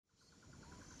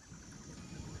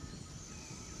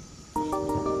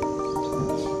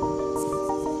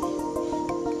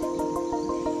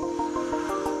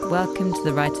welcome to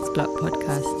the Writer's Block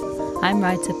podcast. I'm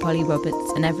writer Polly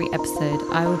Roberts, and every episode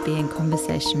I will be in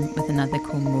conversation with another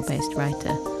Cornwall-based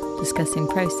writer, discussing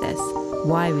process,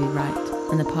 why we write,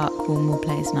 and the part Cornwall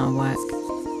plays in our work.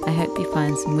 I hope you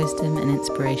find some wisdom and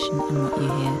inspiration in what you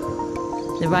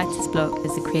hear. The Writer's Block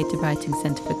is the creative writing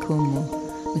centre for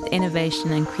Cornwall. With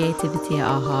innovation and creativity at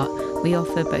our heart, we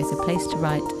offer both a place to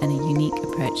write and a unique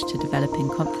approach to developing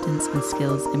confidence and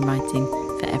skills in writing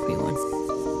for everyone.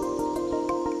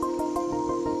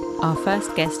 Our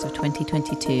first guest of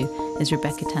 2022 is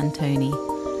Rebecca Tantony,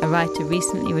 a writer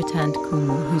recently returned to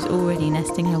Cornwall who's already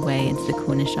nesting her way into the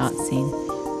Cornish art scene.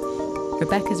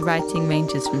 Rebecca's writing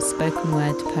ranges from spoken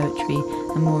word to poetry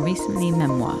and more recently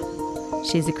memoir.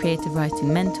 She is a creative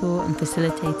writing mentor and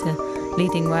facilitator,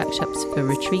 leading workshops for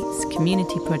retreats,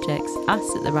 community projects,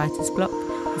 us at the Writer's Block,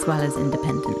 as well as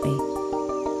independently.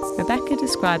 Rebecca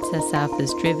describes herself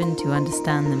as driven to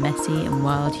understand the messy and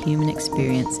wild human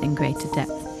experience in greater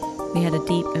depth. We had a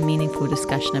deep and meaningful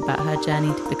discussion about her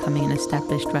journey to becoming an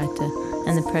established writer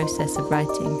and the process of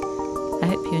writing. I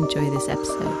hope you enjoy this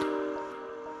episode.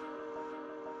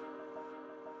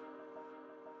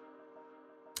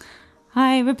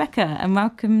 Hi, Rebecca, and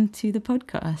welcome to the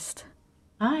podcast.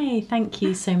 Hi, thank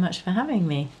you so much for having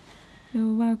me.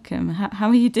 You're welcome. How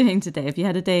are you doing today? Have you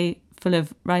had a day full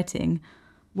of writing?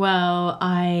 Well,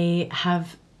 I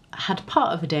have had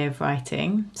part of a day of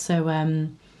writing. So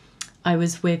I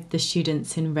was with the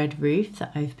students in Red Roof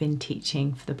that I've been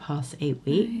teaching for the past 8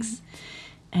 weeks.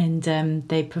 Right. And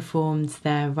they performed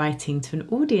their writing to an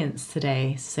audience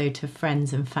today, so to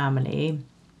friends and family.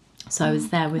 So I was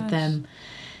there with them.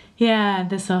 Yeah,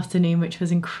 this afternoon, which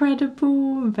was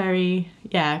incredible,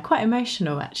 quite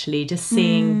emotional actually, just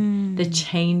seeing the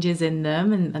changes in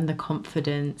them and the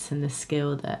confidence and the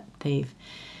skill that they've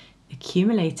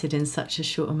accumulated in such a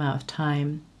short amount of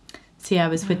time. So yeah, I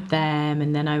was with them,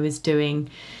 and then I was doing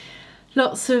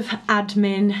lots of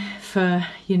admin for,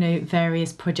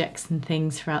 various projects and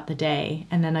things throughout the day.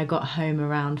 And then I got home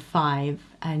around 5,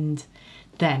 and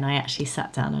then I actually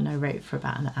sat down and I wrote for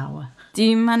about an hour. Do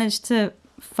you manage to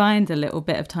find a little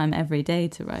bit of time every day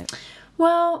to write?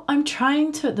 Well, I'm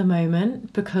trying to at the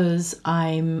moment because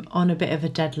I'm on a bit of a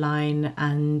deadline,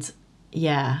 and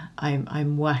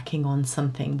I'm working on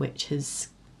something which has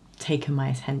taken my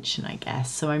attention, I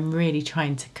guess. So I'm really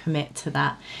trying to commit to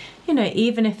that,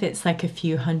 even if it's like a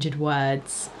few hundred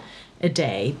words a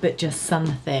day, but just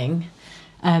something.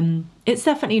 It's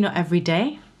definitely not every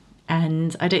day.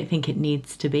 And I don't think it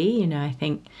needs to be, I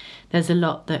think there's a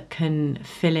lot that can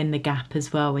fill in the gap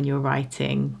as well when you're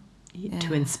writing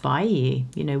to inspire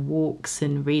you, walks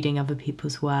and reading other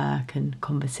people's work and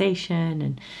conversation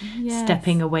and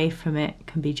stepping away from it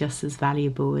can be just as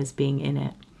valuable as being in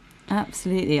it.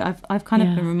 Absolutely. I've kind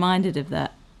of been reminded of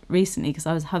that recently because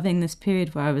I was having this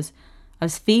period where I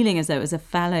was feeling as though it was a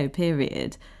fallow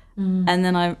period. And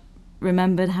then I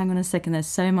remembered, hang on a second, there's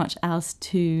so much else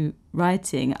to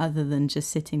writing other than just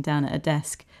sitting down at a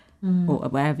desk or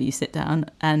wherever you sit down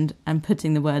and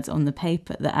putting the words on the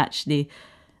paper, that actually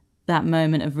that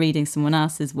moment of reading someone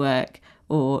else's work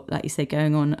or, like you say,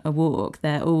 going on a walk,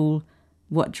 they're all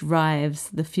what drives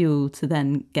the fuel to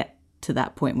then get to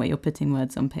that point where you're putting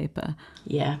words on paper.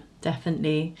 Yeah,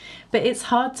 definitely. But it's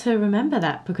hard to remember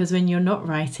that because when you're not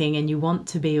writing and you want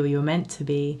to be or you're meant to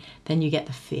be, then you get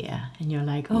the fear and you're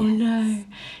like, oh no,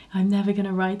 I'm never going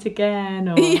to write again,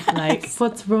 or like,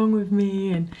 what's wrong with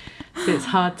me? And so it's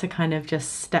hard to kind of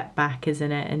just step back,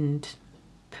 isn't it, and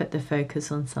put the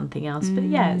focus on something else. But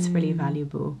it's really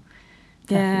valuable.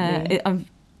 Definitely. Yeah,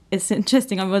 it's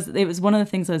interesting. It was one of the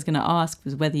things I was going to ask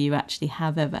was whether you actually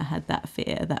have ever had that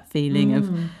fear, that feeling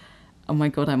of, oh my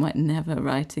God, I might never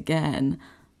write again.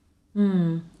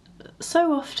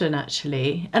 So often,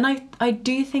 actually. And I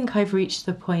do think I've reached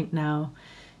the point now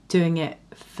doing it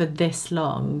for this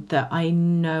long that I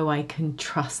know I can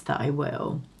trust that I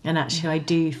will. And actually I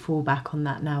do fall back on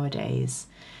that nowadays,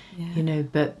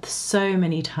 but so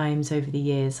many times over the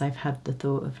years I've had the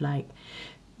thought of like,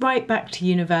 right back to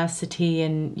university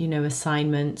and,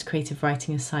 assignments, creative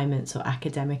writing assignments or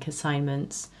academic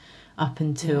assignments up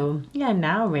until,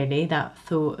 now really, that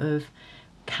thought of,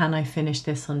 can I finish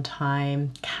this on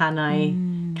time? Can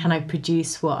I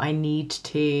produce what I need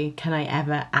to? Can I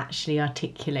ever actually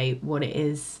articulate what it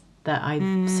is that I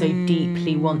so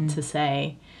deeply want to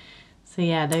say? So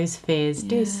those fears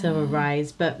do still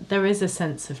arise, but there is a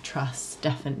sense of trust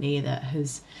definitely that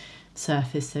has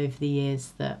surfaced over the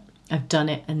years that I've done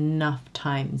it enough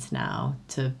times now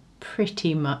to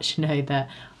pretty much know that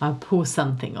I'll pull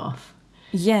something off.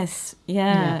 Yes,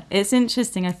 It's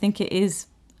interesting. I think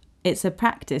it's a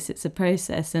practice, it's a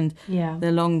process, and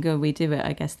the longer we do it,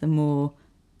 I guess the more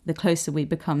the closer we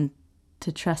become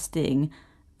to trusting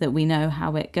that we know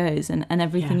how it goes. And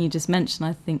everything you just mentioned,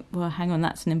 I think, well, hang on,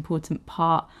 that's an important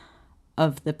part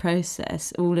of the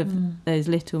process. All of those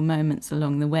little moments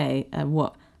along the way are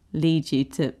what lead you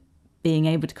to being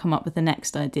able to come up with the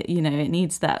next idea. You know, it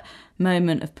needs that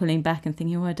moment of pulling back and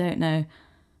thinking, oh, I don't know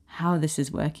how this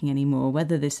is working anymore,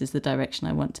 whether this is the direction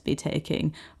I want to be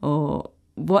taking or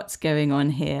what's going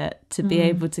on here, to be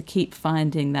able to keep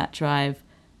finding that drive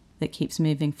that keeps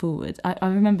moving forward. I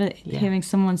remember hearing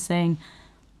someone saying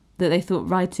that they thought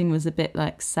writing was a bit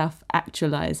like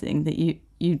self-actualizing, that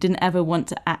you didn't ever want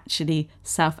to actually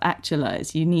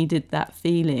self-actualize. You needed that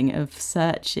feeling of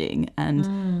searching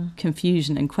and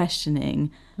confusion and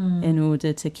questioning in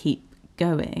order to keep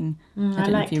going. I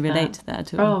don't know if you relate to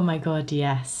that at all. Oh my God,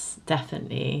 yes,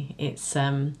 definitely. It's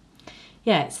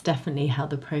it's definitely how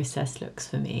the process looks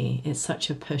for me. It's such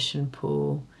a push and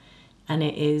pull, and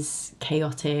it is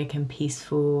chaotic and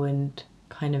peaceful and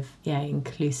kind of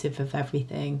inclusive of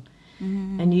everything.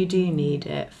 And you do need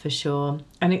it for sure.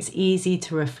 And it's easy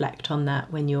to reflect on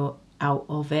that when you're out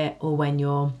of it or when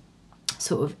you're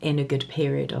sort of in a good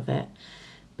period of it.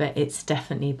 But it's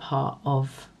definitely part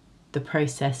of the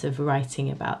process of writing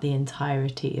about the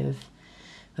entirety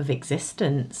of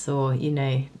existence, or, you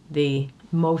know, the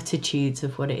multitudes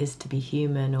of what it is to be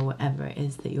human, or whatever it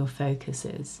is that your focus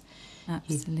is.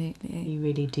 Absolutely. You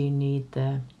really do need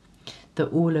the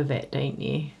all of it, don't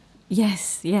you?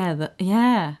 Yes,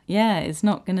 it's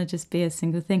not going to just be a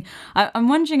single thing. I'm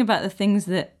wondering about the things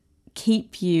that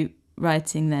keep you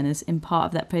writing then, as in part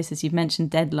of that process. You've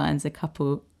mentioned deadlines a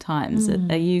couple times.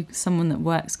 Are you someone that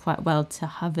works quite well to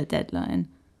have a deadline?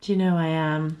 Do you know, I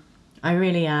am. I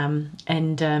really am.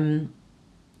 And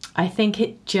I think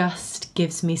it just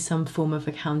gives me some form of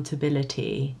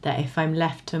accountability, that if I'm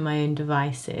left to my own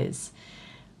devices,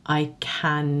 I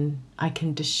can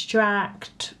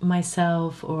distract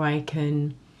myself, or I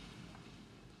can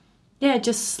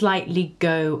just slightly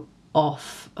go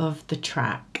off of the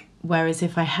track. Whereas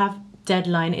if I have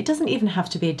deadline, it doesn't even have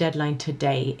to be a deadline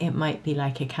today. It might be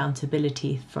like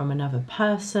accountability from another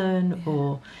person,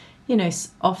 or, you know,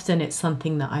 often it's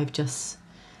something that I've just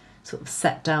sort of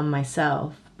set down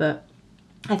myself. But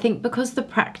I think because the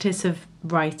practice of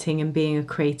writing and being a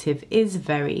creative is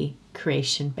very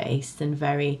creation based and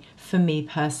very, for me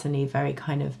personally, very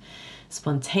kind of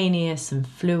spontaneous and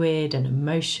fluid and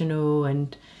emotional,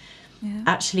 and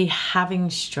actually having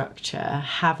structure,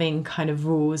 having kind of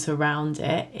rules around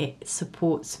it, it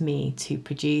supports me to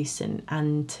produce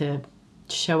and to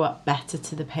show up better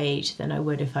to the page than I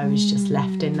would if I was just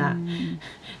left in that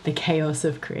the chaos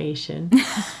of creation.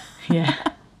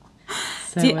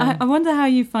 So I wonder how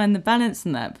you find the balance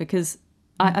in that, because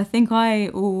I think I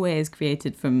always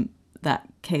created from that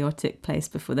chaotic place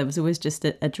before. There was always just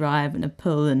a drive and a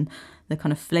pull and the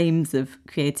kind of flames of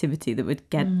creativity that would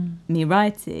get me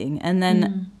writing. And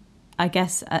then I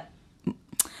guess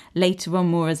later on,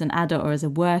 more as an adult, or as a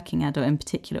working adult in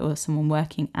particular, or someone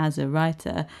working as a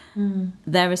writer,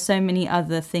 there are so many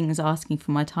other things asking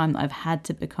for my time that I've had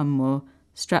to become more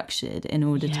structured in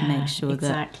order to make sure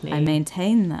that I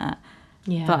maintain that.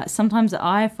 But sometimes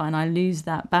I find I lose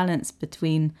that balance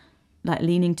between like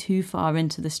leaning too far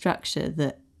into the structure,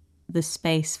 that the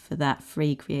space for that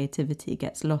free creativity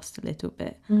gets lost a little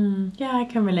bit. I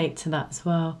can relate to that as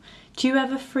well. Do you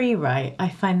ever free write? I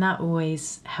find that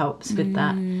always helps with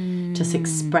that just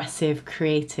expressive,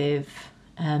 creative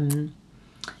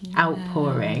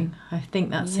outpouring. I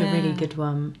think that's a really good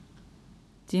one.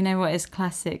 Do you know what is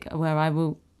classic, where I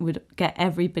would get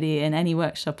everybody in any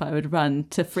workshop I would run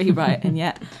to free write, and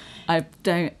yet I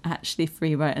don't actually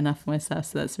free write enough myself.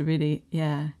 So that's a really,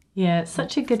 it's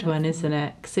such a good one, isn't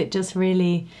it? Because it just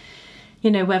really, you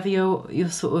know, whether you're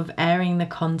sort of airing the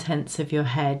content of your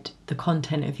head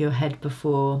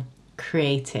before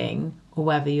creating, or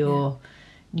whether you're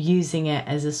using it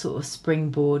as a sort of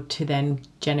springboard to then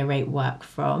generate work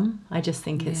from. I just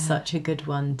think it's such a good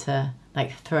one to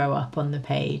like throw up on the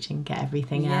page and get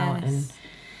everything out. And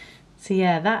so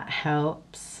that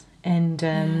helps. And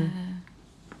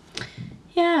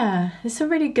it's a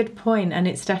really good point, and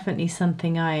it's definitely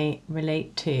something I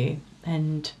relate to.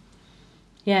 And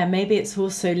maybe it's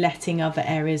also letting other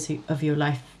areas of your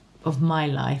life, of my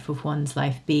life, of one's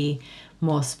life, be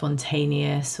more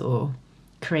spontaneous or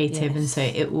creative, and so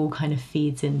it all kind of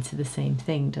feeds into the same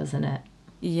thing, doesn't it?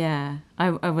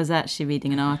 I was actually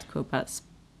reading an article about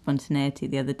spontaneity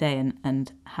the other day,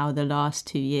 and how the last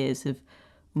 2 years have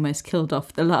almost killed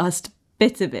off the last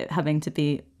bit of it, having to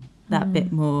be that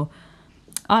bit more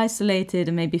isolated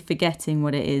and maybe forgetting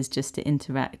what it is just to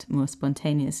interact more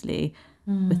spontaneously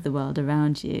with the world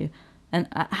around you. And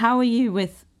how are you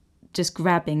with just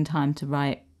grabbing time to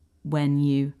write when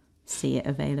you see it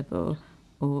available,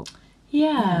 or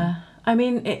yeah. I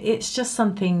mean, it's just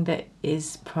something that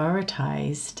is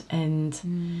prioritized, and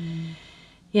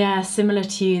yeah, similar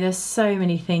to you, there's so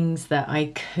many things that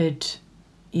I could,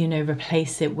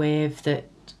 replace it with. That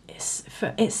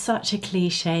it's such a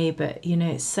cliche, but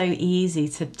it's so easy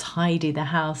to tidy the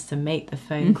house, to make the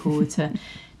phone call, to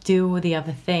do all the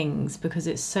other things, because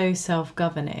it's so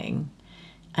self-governing.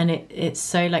 And it's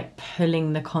so like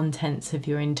pulling the contents of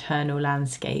your internal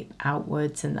landscape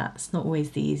outwards, and that's not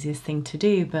always the easiest thing to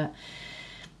do. But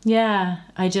yeah,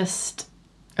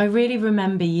 I really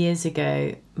remember years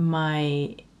ago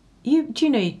do you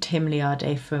know Tim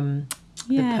Liarde from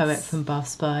the poet from Bath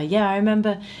Spa? Yeah, I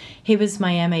remember he was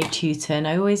my MA tutor, and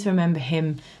I always remember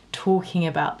him talking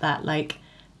about that like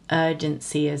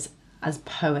urgency as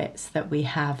poets that we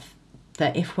have,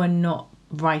 that if we're not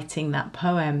writing that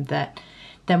poem, that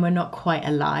then we're not quite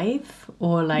alive,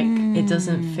 or like it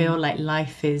doesn't feel like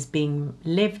life is being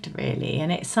lived really.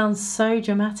 And it sounds so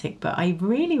dramatic, but I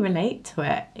really relate to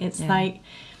it. It's like,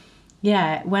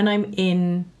 yeah, when I'm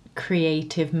in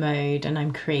creative mode and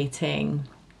I'm creating,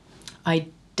 I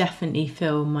definitely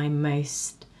feel my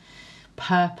most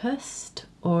purposed,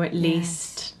 or at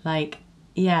least like,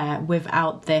 yeah,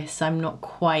 without this I'm not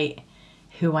quite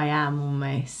who I am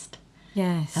almost.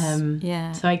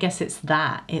 So I guess it's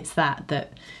that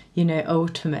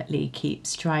ultimately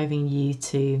keeps driving you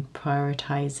to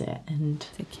prioritize it and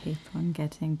to keep on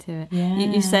getting to it.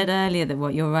 You said earlier that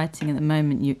what you're writing at the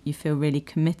moment you feel really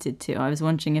committed to. I was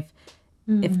wondering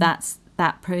if that's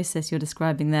that process you're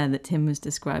describing there, that Tim was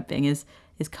describing, is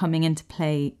coming into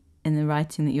play in the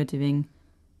writing that you're doing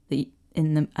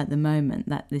at the moment,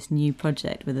 that this new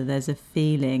project, whether there's a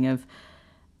feeling of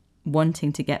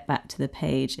wanting to get back to the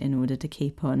page in order to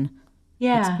keep on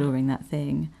exploring that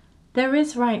thing. There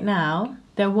is right now.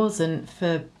 There wasn't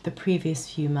for the previous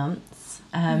few months.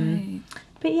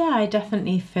 But yeah, I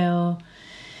definitely feel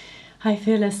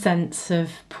a sense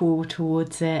of pull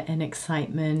towards it, and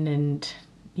excitement, and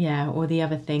all the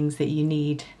other things that you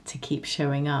need to keep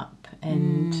showing up.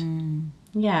 And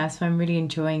so I'm really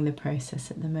enjoying the process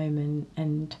at the moment,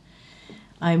 and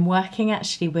I'm working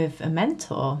actually with a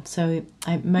mentor. So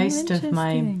most of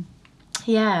my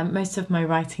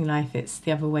writing life, it's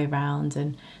the other way around,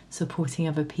 and supporting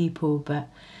other people. But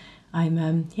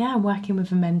I'm working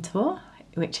with a mentor,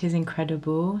 which is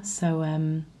incredible. So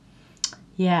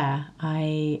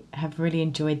I have really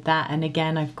enjoyed that. And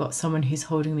again, I've got someone who's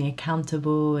holding me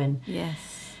accountable, and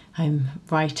I'm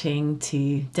writing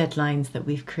to deadlines that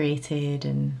we've created,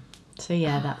 and so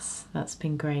that's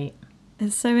been great.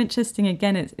 It's so interesting.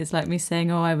 Again, it's like me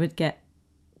saying, I would get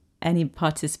any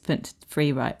participant to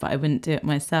free write, but I wouldn't do it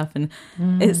myself. And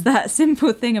it's that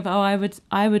simple thing of, I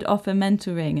would offer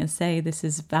mentoring and say this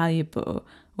is valuable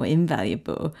or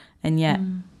invaluable, and yet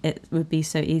it would be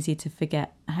so easy to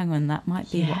forget, hang on, that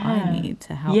might be what I need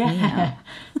to help me out.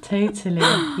 Totally.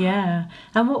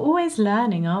 And we're always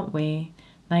learning, aren't we?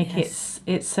 Like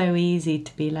it's so easy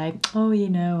to be like,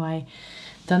 I've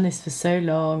done this for so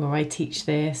long, or I teach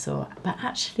this, but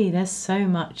actually there's so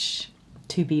much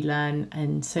to be learned,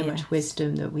 and so much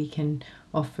wisdom that we can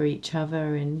offer each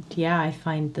other. And I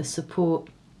find the support,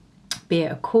 be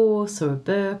it a course or a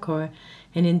book or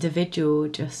an individual,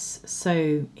 just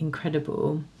so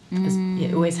incredible.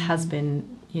 It always has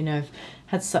been. I've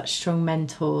had such strong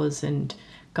mentors and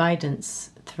guidance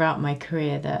throughout my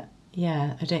career that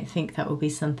I don't think that will be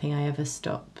something I ever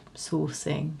stop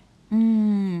sourcing.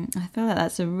 I feel like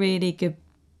that's a really good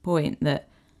point, that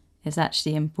it's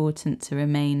actually important to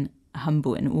remain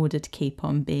humble in order to keep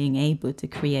on being able to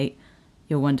create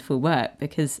your wonderful work,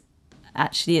 because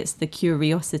actually it's the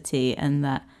curiosity and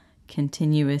that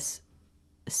continuous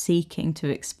seeking to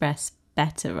express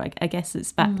better. I guess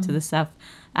it's back to the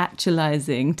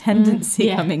self-actualizing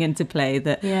tendency coming into play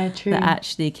that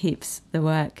actually keeps the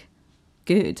work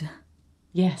good.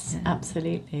 Yes,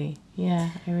 absolutely. Yeah,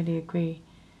 I really agree.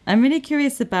 I'm really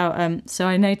curious about, so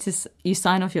I notice you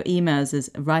sign off your emails as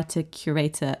writer,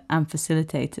 curator and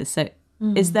facilitator. So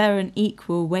is there an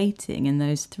equal weighting in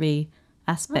those three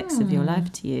aspects of your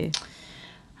life to you?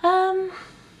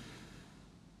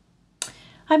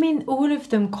 I mean, all of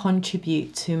them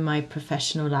contribute to my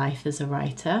professional life as a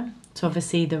writer. So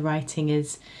obviously the writing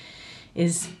is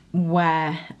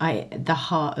where the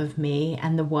heart of me,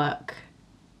 and the work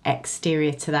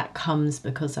exterior to that comes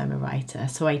because I'm a writer.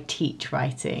 So I teach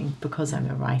writing because I'm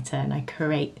a writer, and I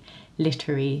create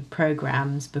literary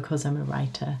programs because I'm a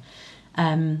writer.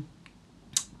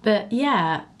 But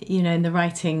and the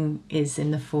writing is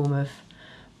in the form of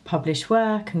published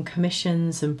work and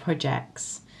commissions and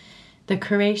projects. The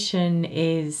curation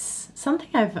is something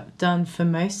I've done for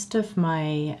most of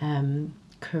my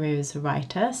career as a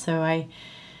writer. So I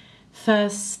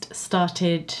first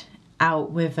started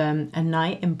out with a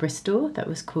night in Bristol that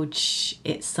was called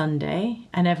It's Sunday,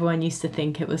 and everyone used to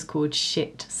think it was called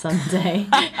Shit Sunday,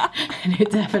 and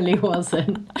it definitely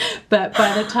wasn't. But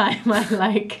by the time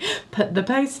I put the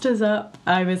posters up,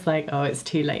 I was like, oh, it's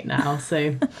too late now.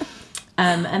 So,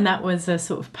 and that was a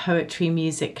sort of poetry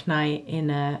music night in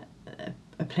a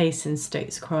place in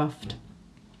Stokescroft.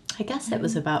 I guess it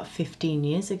was about 15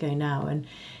 years ago now, and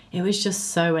it was just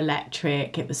so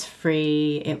electric. It was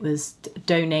free, it was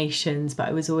donations, but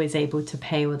I was always able to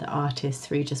pay all the artists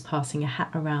through just passing a hat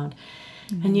around.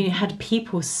 And you had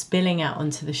people spilling out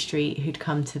onto the street who'd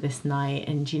come to this night,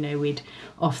 and we'd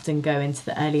often go into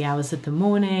the early hours of the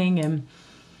morning, and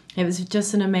it was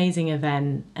just an amazing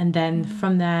event. And then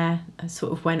from there I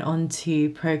sort of went on to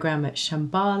programme at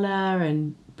Shambhala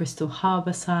and Bristol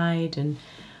Harbourside and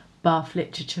Bath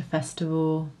Literature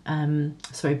Festival,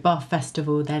 Bath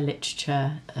Festival, their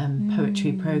literature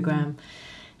poetry programme,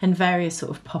 and various sort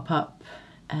of pop-up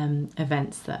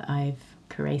events that I've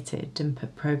curated and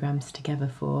put programmes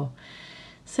together for.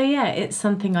 So yeah, it's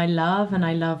something I love, and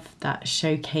I love that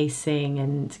showcasing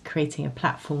and creating a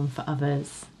platform for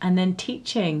others. And then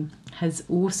teaching has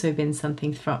also been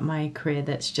something throughout my career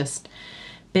that's just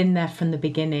been there from the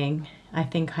beginning. I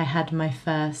think I had my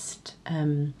first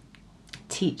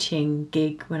teaching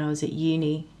gig when I was at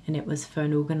uni, and it was for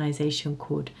an organisation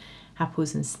called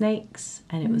Apples and Snakes,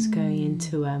 and it was going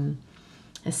into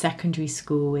a secondary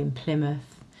school in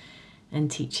Plymouth and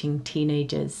teaching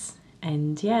teenagers.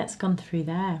 And yeah, it's gone through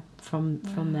there from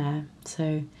there.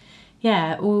 So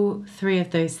yeah, all three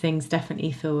of those things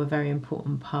definitely feel a very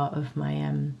important part of my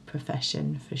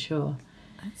profession, for sure.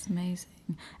 That's amazing.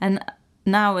 And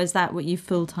now, is that what you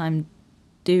full-time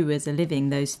do as a living,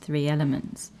 those three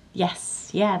elements? Yes,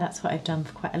 yeah, that's what I've done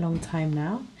for quite a long time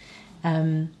now.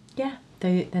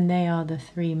 Then they are the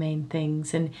three main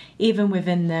things, and even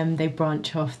within them they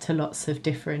branch off to lots of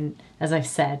different, as I've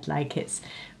said, like it's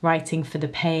writing for the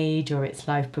page, or it's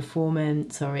live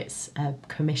performance, or it's a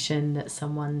commission that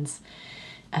someone's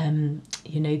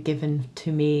given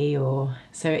to me, or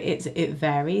so it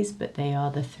varies, but they are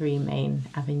the three main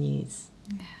avenues.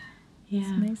 Yeah. It's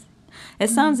amazing. It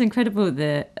sounds incredible,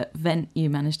 the event you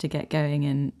managed to get going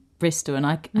in Bristol, and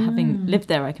having lived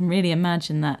there, I can really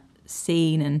imagine that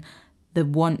scene and the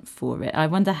want for it. I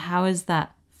wonder, how has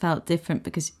that felt different,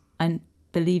 because I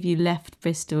believe you left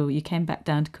Bristol, you came back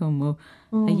down to Cornwall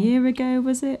a year ago,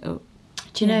 was it? Or,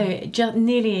 do you know, just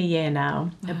nearly a year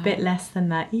now. Wow. A bit less than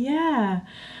that. Yeah.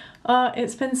 Oh,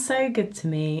 it's been so good to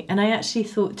me. And I actually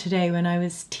thought today when I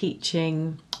was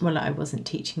teaching, well, I wasn't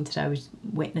teaching today, I was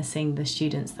witnessing the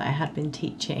students that I had been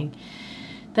teaching,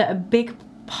 that a big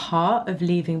part of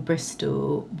leaving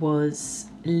Bristol was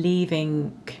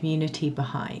leaving community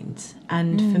behind.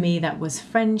 And for me, that was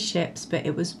friendships, but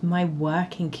it was my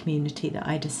working community that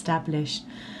I'd established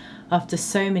after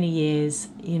so many years,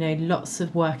 lots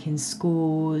of work in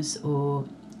schools or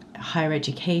higher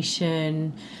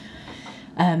education,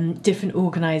 different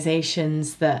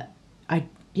organisations that I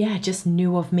just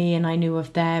knew of me and I knew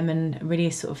of them, and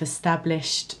really sort of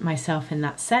established myself in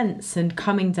that sense. And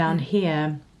coming down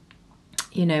here,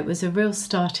 it was a real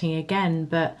starting again,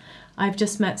 but I've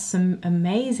just met some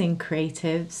amazing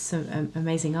creatives, some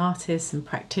amazing artists and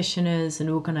practitioners and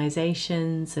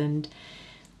organisations, and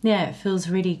yeah, it feels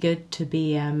really good to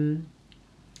be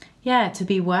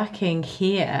working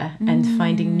here and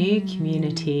finding new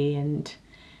community and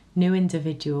new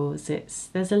individuals.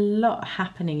 There's a lot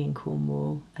happening in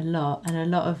Cornwall, and a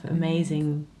lot of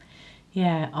amazing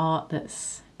art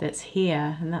that's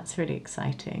here, and that's really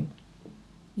exciting.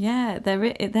 Yeah,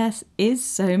 there is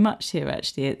so much here,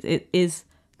 actually. It is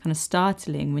kind of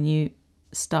startling when you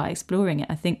start exploring it.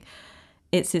 I think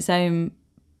it's its own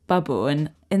bubble, and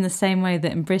in the same way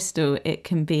that in Bristol it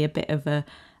can be a bit of a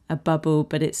bubble,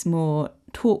 but it's more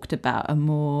talked about and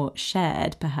more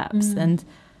shared, perhaps. And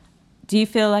do you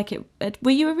feel like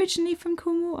were you originally from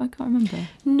Cornwall? I can't remember.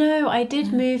 No, I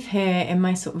did move here in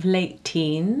my sort of late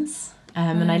teens,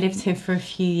 and I lived here for a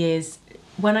few years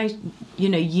when I,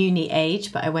 uni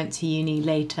age, but I went to uni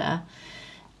later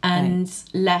and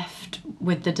left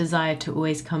with the desire to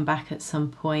always come back at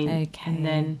some point. Okay. And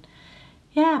then,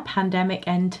 pandemic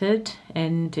entered,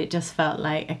 and it just felt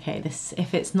like, okay,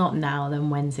 if it's not now, then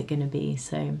when's it going to be?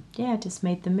 So, I just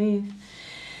made the move.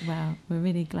 Wow, we're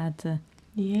really glad to have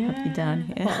you down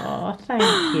here. Oh,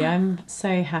 thank you. I'm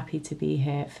so happy to be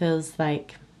here. It feels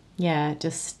like,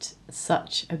 just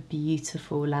such a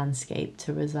beautiful landscape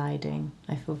to reside in.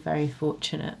 I feel very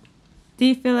fortunate. Do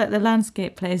you feel like the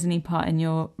landscape plays any part in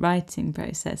your writing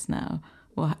process now,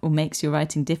 or makes your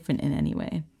writing different in any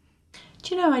way?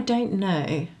 Do you know, I don't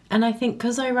know. And I think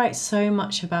because I write so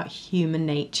much about human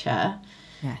nature,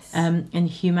 Yes. and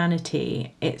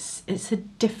humanity, it's a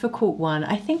difficult one.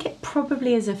 I think it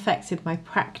probably has affected my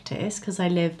practice because I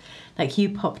live, like you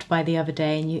popped by the other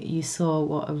day and you saw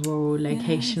what a rural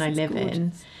location I live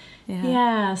in.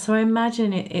 Yeah, so I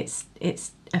imagine it's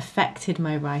affected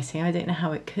my writing. I don't know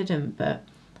how it couldn't, but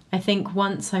I think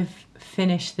once I've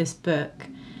finished this book,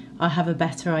 I'll have a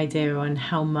better idea on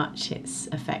how much it's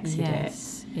affected it.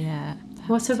 Yeah.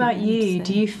 What about you?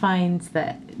 Do you find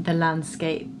that the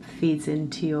landscape feeds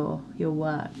into your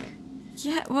work?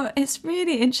 Yeah, well, it's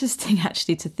really interesting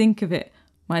actually to think of it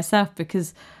myself,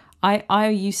 because I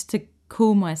used to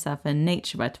call myself a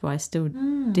nature writer. Well, I still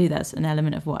do. That's an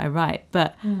element of what I write.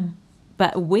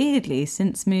 But weirdly,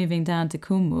 since moving down to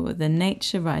Cornwall, the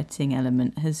nature writing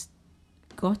element has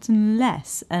gotten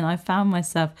less. And I found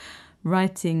myself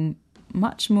writing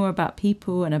much more about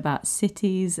people and about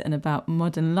cities and about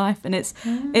modern life. And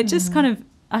it just kind of,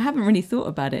 I haven't really thought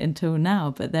about it until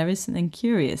now, but there is something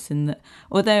curious in that.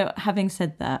 Although, having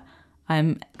said that,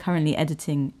 I'm currently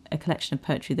editing a collection of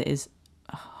poetry that is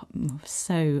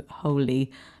so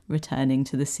wholly returning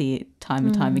to the sea time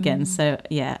and time again. So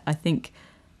yeah, I think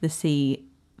the sea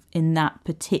in that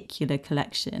particular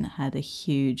collection had a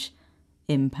huge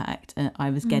impact. I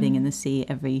was getting in the sea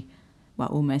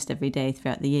almost every day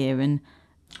throughout the year, and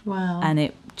wow, and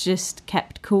it just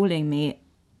kept calling me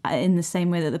in the same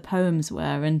way that the poems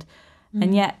were, and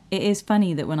yet it is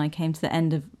funny that when I came to the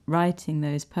end of writing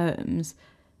those poems,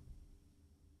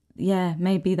 yeah,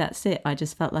 maybe that's it. I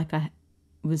just felt like I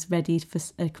was ready for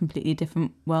a completely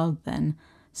different world then.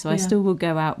 So I still will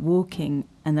go out walking,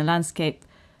 and the landscape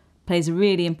plays a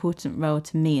really important role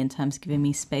to me in terms of giving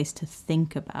me space to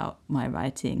think about my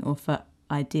writing or for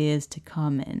ideas to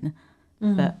come in.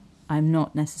 But I'm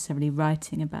not necessarily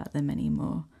writing about them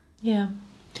anymore. Yeah,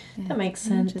 that makes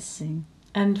sense. Interesting.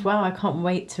 And wow, I can't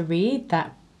wait to read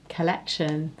that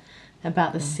collection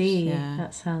about the sea. Yeah.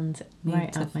 That sounds Need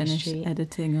right to up my finish street.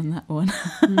 editing on that one.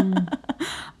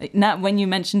 Now, when you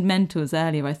mentioned mentors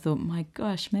earlier, I thought, my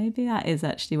gosh, maybe that is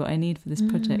actually what I need for this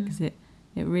project, because it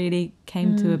really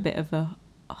came to a bit of a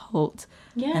halt.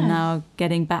 Yeah. And now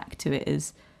getting back to it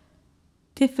is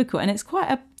difficult. And it's quite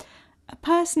a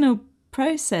personal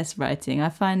process, writing. I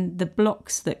find the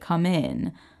blocks that come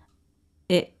in,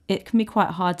 it can be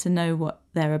quite hard to know what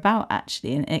they're about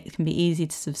actually, and it can be easy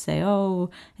to sort of say, oh,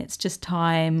 it's just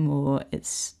time, or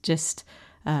it's just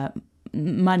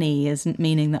money, isn't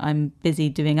meaning that I'm busy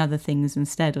doing other things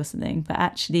instead or something. But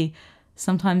actually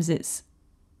sometimes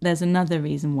there's another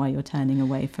reason why you're turning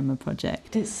away from a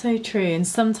project. It's so true. And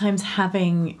sometimes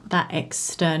having that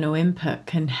external input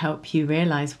can help you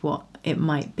realise what it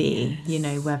might be, you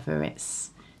know, whether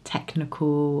it's technical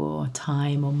or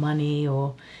time or money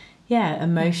or,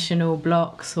 emotional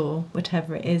blocks or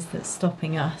whatever it is that's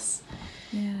stopping us.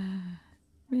 Yeah,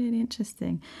 really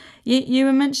interesting. You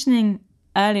were mentioning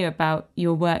earlier about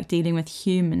your work dealing with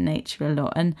human nature a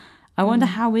lot, and I wonder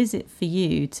how is it for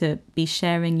you to be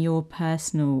sharing your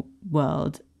personal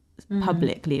world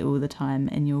publicly all the time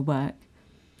in your work?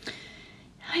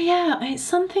 Yeah, it's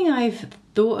something I've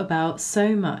thought about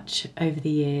so much over the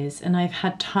years, and I've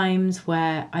had times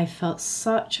where I felt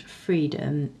such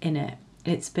freedom in it.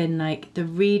 It's been like the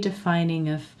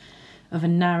redefining of a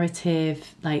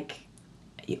narrative, like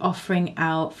offering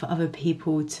out for other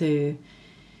people to,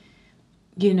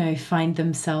 you know, find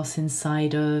themselves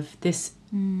inside of this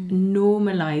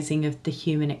normalizing of the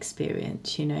human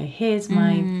experience. You know, here's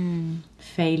my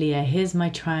failure, here's my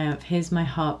triumph, here's my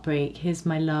heartbreak, here's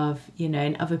my love, you know,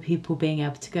 and other people being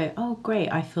able to go, oh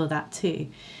great, I feel that too,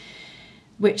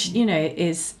 which, you know,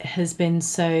 has been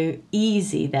so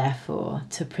easy therefore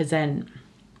to present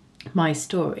my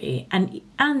story. And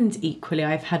equally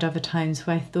I've had other times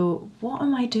where I thought, what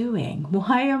am I doing?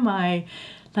 Why am I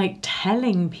like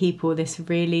telling people this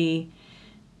really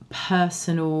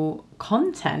personal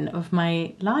content of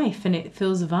my life? And it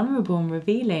feels vulnerable and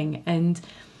revealing. And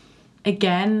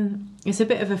again, it's a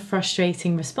bit of a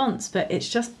frustrating response, but it's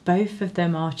just both of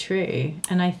them are true,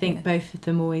 and I think both of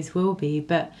them always will be.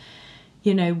 But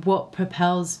you know, what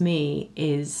propels me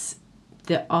is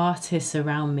the artists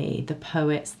around me, the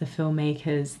poets, the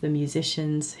filmmakers, the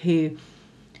musicians who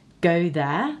go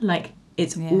there. Like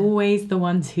it's always the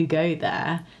ones who go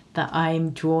there that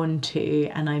I'm drawn to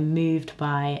and I'm moved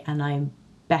by, and I'm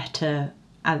better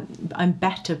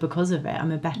because of it.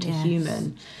 I'm a better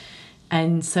human.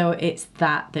 And so it's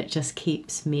that just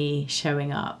keeps me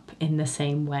showing up in the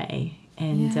same way.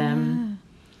 And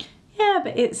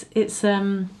but it's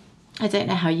I don't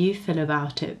know how you feel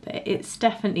about it, but it's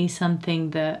definitely something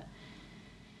that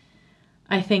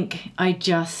I think I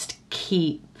just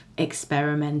keep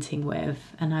experimenting with,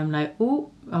 and I'm like,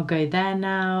 oh, I'll go there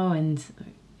now. And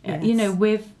you know,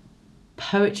 with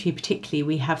poetry particularly,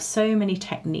 we have so many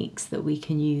techniques that we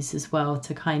can use as well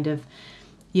to kind of,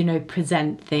 you know,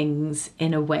 present things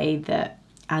in a way that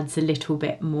adds a little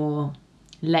bit more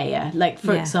layer. Like,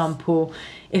 for example,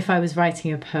 if I was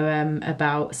writing a poem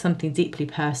about something deeply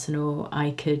personal,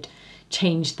 I could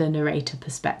change the narrator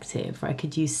perspective, or I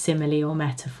could use simile or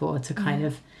metaphor to kind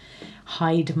of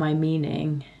hide my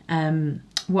meaning.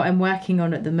 What I'm working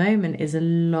on at the moment is a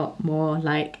lot more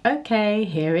like, okay,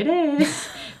 here it is.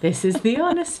 This is the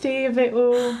honesty of it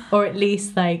all, or at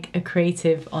least like a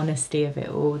creative honesty of it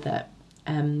all that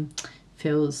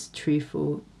feels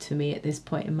truthful to me at this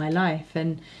point in my life.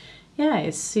 And yeah,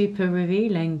 it's super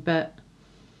revealing, but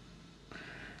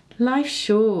life's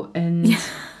short, and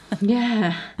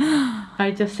yeah,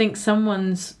 I just think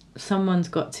someone's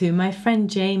got to. My friend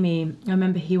Jamie, I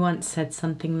remember he once said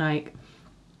something like,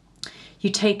 you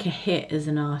take a hit as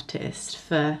an artist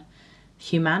for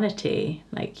humanity.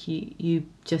 Like you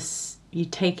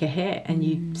take a hit and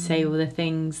you say all the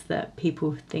things that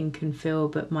people think and feel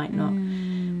but might not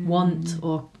want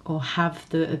or have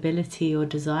the ability or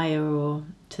desire or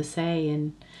to say.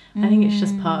 And I think it's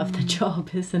just part of the job,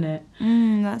 isn't it?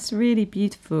 That's really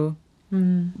beautiful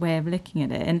way of looking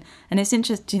at it. And it's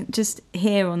interesting, just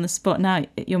here on the spot now,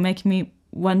 you're making me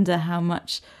wonder how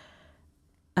much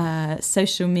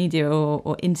social media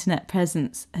or internet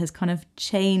presence has kind of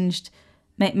changed,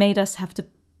 made us have to,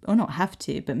 or not have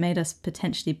to, but made us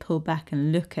potentially pull back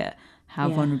and look at how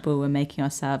vulnerable we're making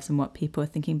ourselves and what people are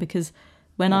thinking. Because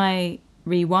when I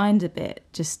rewind a bit,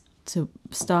 just to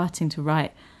starting to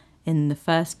write in the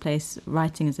first place,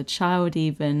 writing as a child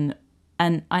even,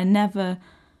 and I never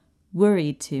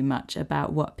worried too much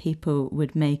about what people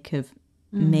would make of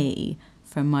me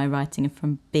from my writing and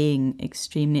from being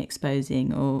extremely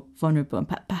exposing or vulnerable.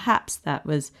 And perhaps that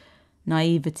was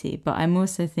naivety, but I'm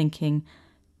also thinking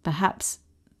perhaps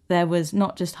there was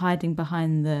not just hiding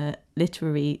behind the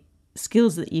literary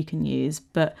skills that you can use,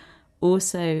 but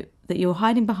also that you're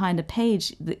hiding behind a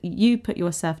page, that you put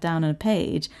yourself down on a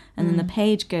page and then the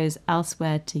page goes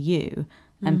elsewhere to you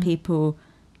and people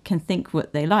can think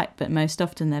what they like, but most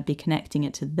often they'll be connecting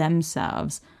it to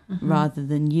themselves rather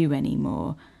than you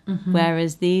anymore.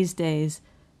 Whereas these days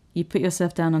you put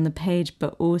yourself down on the page,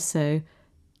 but also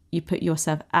you put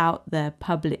yourself out there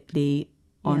publicly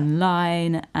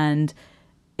online, and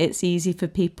it's easy for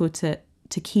people to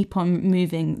keep on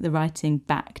moving the writing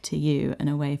back to you and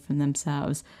away from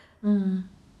themselves. And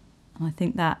I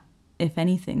think that, if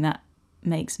anything, that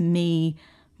makes me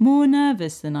more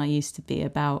nervous than I used to be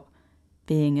about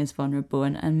being as vulnerable,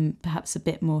 and perhaps a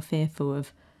bit more fearful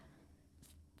of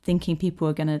thinking people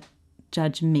are going to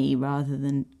judge me rather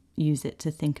than use it to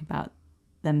think about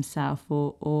themselves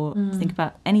or think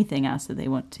about anything else that they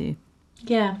want to.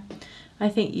 Yeah, I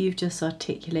think you've just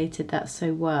articulated that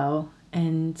so well.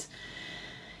 And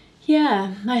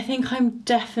yeah, I think I'm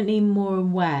definitely more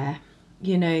aware,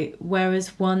 you know,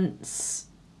 whereas once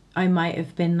I might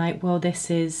have been like, well, it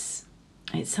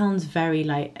sounds very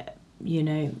like, you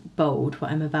know, bold what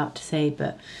I'm about to say,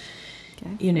 but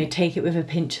you know, take it with a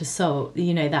pinch of salt.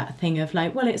 You know, that thing of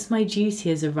like, well, it's my duty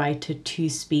as a writer to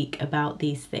speak about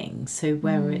these things. So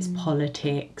whether it's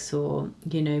politics or,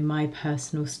 you know, my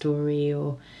personal story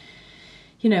or,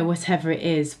 you know, whatever it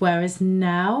is. Whereas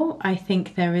now I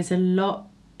think there is a lot,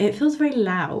 it feels very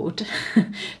loud.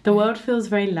 The world feels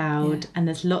very loud, and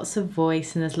there's lots of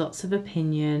voice and there's lots of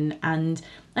opinion. And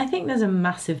I think there's a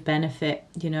massive benefit,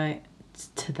 you know,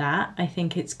 to that. I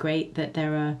think it's great that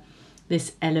there are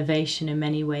this elevation in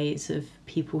many ways of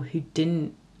people who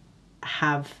didn't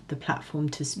have the platform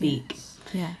to speak.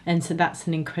 And so that's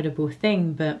an incredible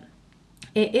thing, but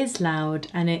it is loud,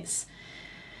 and it's,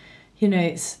 you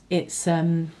know,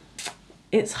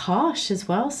 it's harsh as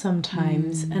well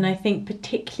sometimes. And I think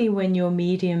particularly when your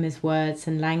medium is words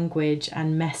and language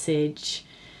and message,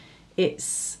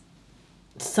 it's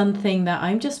something that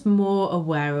I'm just more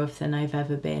aware of than I've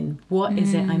ever been. What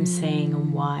is it I'm saying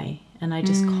and why? And I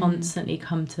just constantly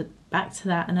come back to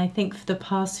that. And I think for the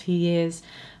past few years,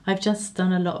 I've just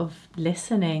done a lot of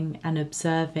listening and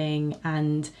observing.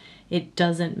 And it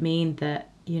doesn't mean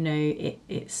that, you know,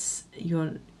 it's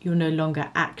you're no longer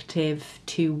active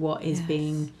to what is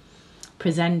being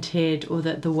presented, or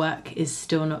that the work is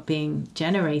still not being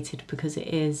generated, because it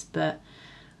is. But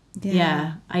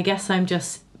yeah, I guess I'm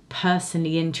just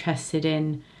personally interested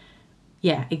in,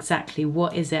 exactly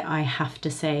what is it I have to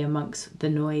say amongst the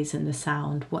noise and the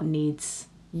sound, what needs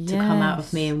to come out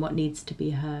of me and what needs to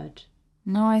be heard.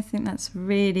 No, I think that's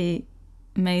really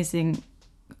amazing.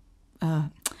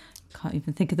 Can't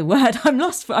even think of the word.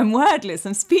 I'm wordless.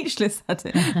 I'm speechless at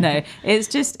it. No,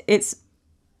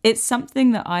 it's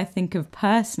something that I think of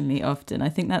personally often. I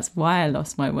think that's why I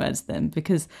lost my words then,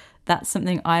 because that's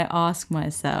something I ask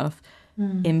myself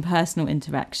in personal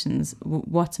interactions.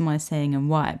 What am I saying and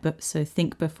why? But so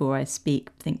think before I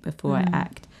speak, think before I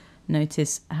act,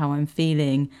 notice how I'm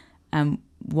feeling and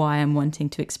why I'm wanting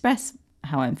to express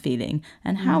how I'm feeling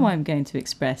and how I'm going to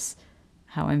express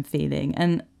how I'm feeling.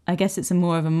 And I guess it's a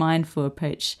more of a mindful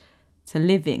approach to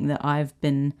living that I've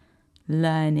been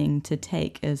learning to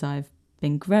take as I've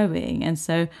been growing. And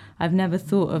so I've never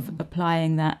thought of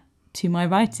applying that to my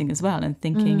writing as well, and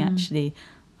thinking actually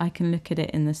I can look at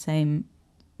it in the same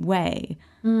way.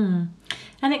 And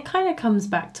it kind of comes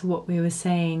back to what we were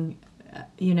saying,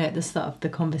 at the start of the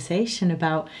conversation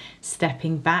about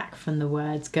stepping back from the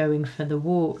words, going for the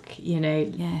walk,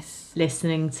 Yes.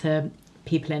 listening to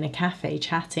people in a cafe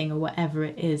chatting or whatever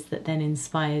it is that then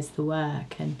inspires the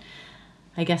work. And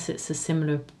I guess it's a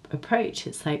similar approach.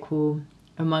 It's like, well,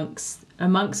 amongst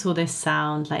all this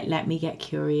sound, like, let me get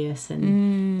curious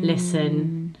and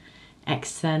listen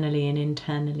externally and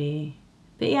internally.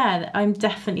 But yeah, I'm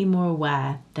definitely more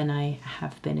aware than I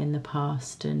have been in the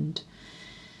past. And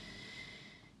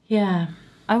yeah,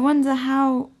 I wonder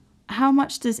how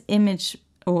much does image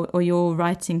or your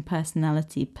writing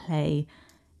personality play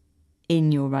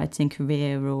in your writing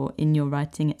career or in your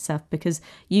writing itself, because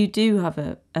you do have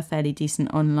a fairly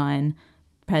decent online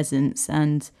presence,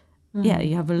 and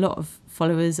you have a lot of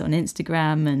followers on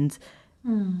Instagram,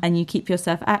 and you keep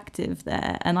yourself active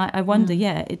there. And I wonder,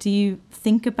 do you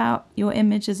think about your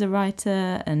image as a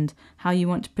writer and how you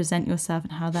want to present yourself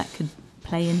and how that could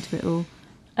play into it all?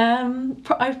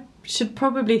 I should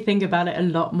probably think about it a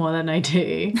lot more than I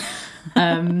do.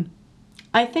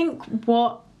 I think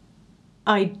what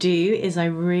I do is I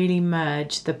really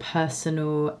merge the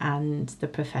personal and the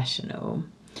professional.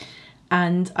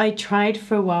 And I tried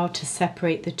for a while to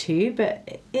separate the two,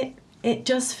 but it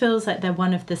just feels like they're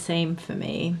one of the same for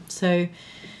me. So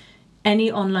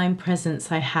any online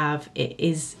presence I have, it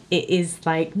is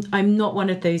like, I'm not one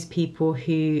of those people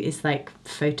who is like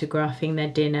photographing their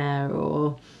dinner,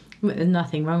 or there's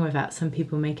nothing wrong with that. Some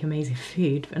people make amazing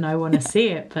food and I want to see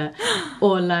it, but,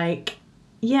 or like,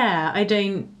 I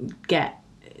don't get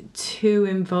too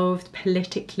involved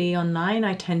politically online.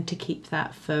 I tend to keep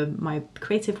that for my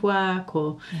creative work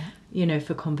or,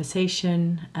 for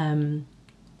conversation.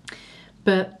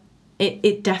 But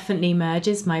it definitely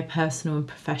merges my personal and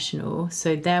professional.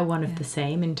 So they're one of the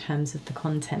same in terms of the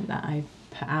content that I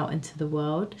put out into the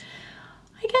world.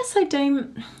 I guess I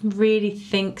don't really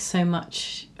think so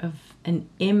much of an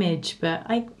image, but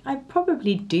I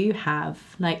probably do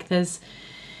have. Like,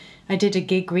 I did a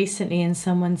gig recently and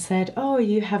someone said, oh,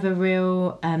 you have a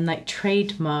real like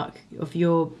trademark of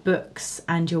your books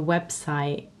and your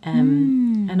website.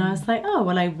 And I was like, oh,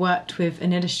 well, I worked with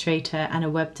an illustrator and a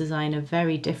web designer,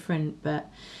 very different. But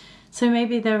so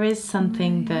maybe there is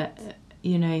something that,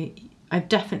 I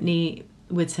definitely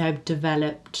would say I've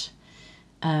developed,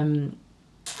 within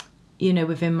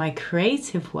my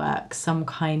creative work, some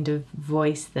kind of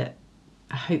voice that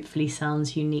hopefully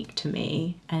sounds unique to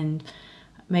me. And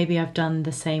maybe I've done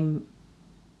the same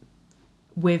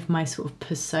with my sort of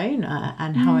persona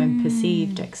and how I'm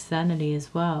perceived externally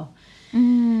as well.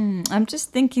 I'm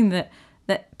just thinking that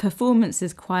performance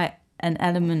is quite an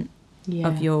element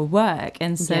of your work.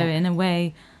 And so in a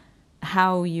way,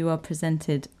 how you are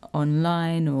presented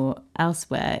online or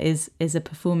elsewhere is a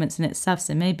performance in itself.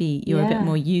 So maybe you're a bit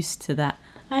more used to that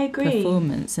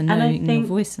performance and knowing your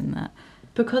voice in that.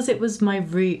 Because it was my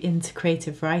route into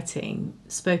creative writing,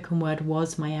 spoken word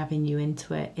was my avenue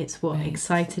into it. It's what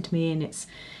excited me, and it's,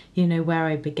 where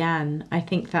I began. I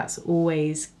think that's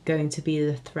always going to be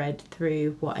the thread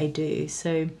through what I do.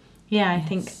 So, I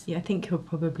think you're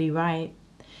probably right.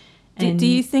 Do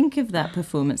you think of that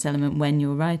performance element when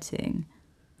you're writing?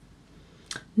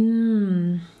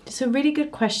 It's a really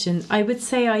good question. I would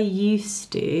say I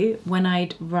used to, when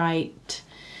I'd write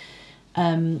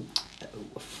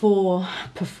for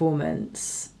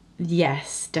performance.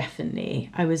 Yes,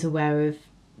 definitely. I was aware of,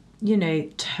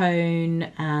 tone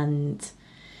and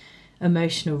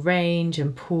emotional range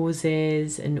and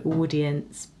pauses and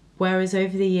audience. Whereas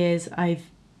over the years, I've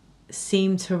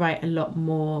seemed to write a lot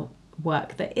more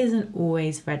work that isn't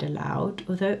always read aloud,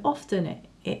 although often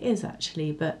it is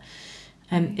actually, but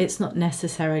it's not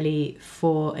necessarily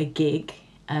for a gig.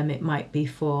 It might be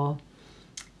for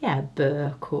a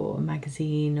book or a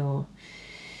magazine or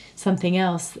something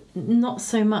else. Not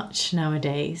so much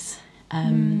nowadays.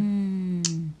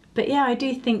 But I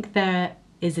do think they're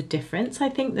is a difference. I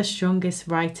think the strongest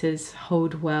writers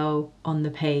hold well on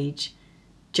the page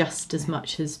just as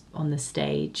much as on the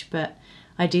stage, but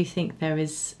I do think there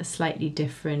is a slightly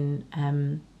different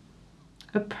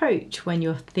approach when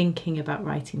you're thinking about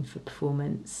writing for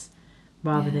performance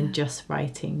rather than just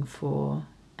writing for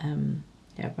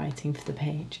the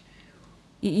page.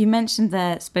 You mentioned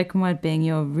there spoken word being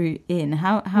your route in.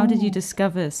 How did you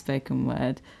discover spoken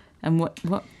word, and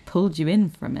what pulled you in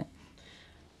from it?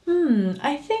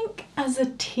 I think as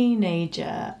a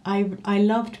teenager, I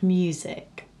loved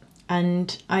music,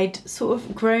 and I'd sort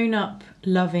of grown up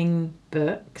loving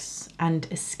books and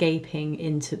escaping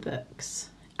into books.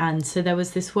 And so there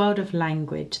was this world of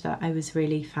language that I was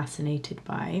really fascinated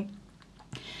by.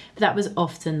 But that was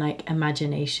often like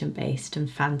imagination based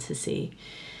and fantasy.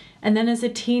 And then as a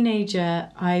teenager,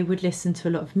 I would listen to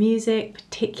a lot of music,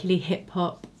 particularly hip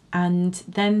hop. And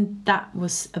then that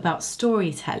was about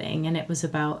storytelling, and it was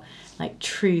about like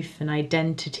truth and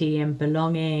identity and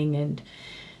belonging. And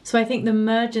so I think the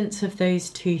emergence of those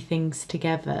two things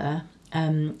together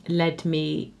led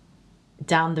me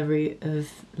down the route of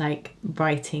like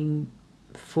writing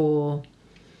for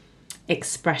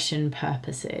expression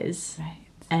purposes. Right.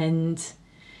 And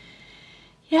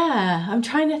yeah, I'm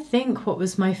trying to think what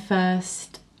was my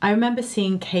first. I remember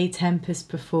seeing Kay Tempest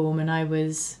perform, and I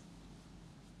was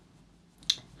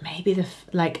maybe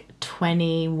like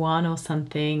 21 or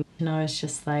something, and I was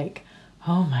just like,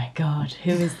 oh my God,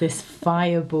 who is this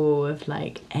fireball of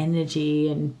like energy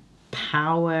and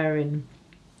power? And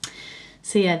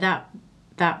so yeah,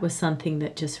 that was something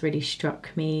that just really struck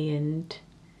me. And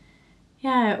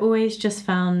yeah, I always just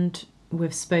found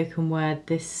with spoken word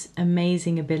this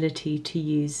amazing ability to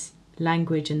use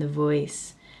language and the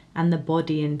voice and the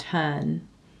body in turn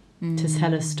to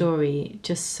tell a story,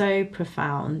 just so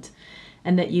profound.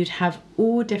 And that you'd have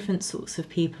all different sorts of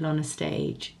people on a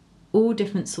stage, all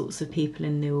different sorts of people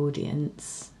in the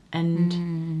audience,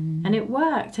 and it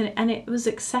worked, and it was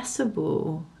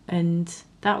accessible, and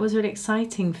that was really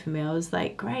exciting for me. I was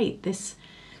like, great, this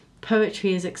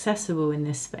poetry is accessible in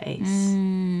this space.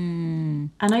 And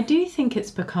I do think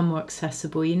it's become more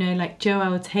accessible, you know, like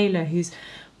Joelle Taylor, who's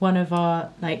one of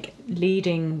our like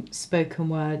leading spoken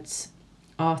words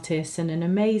artists and an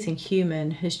amazing human,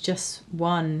 has just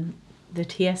won the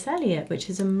T.S. Eliot, which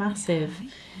is a massive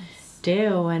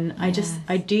deal. And I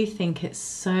do think it's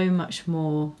so much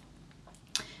more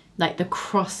like the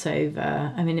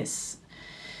crossover. I mean, it's,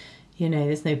 you know,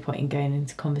 there's no point in going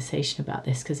into conversation about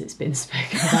this because it's been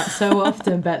spoken about so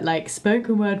often, but like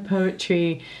spoken word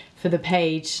poetry for the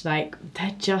page, like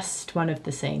they're just one of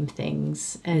the same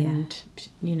things. And,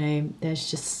 you know,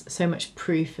 there's just so much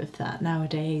proof of that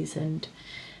nowadays, and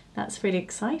that's really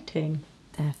exciting.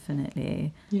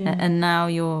 Definitely. Yeah. And now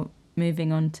you're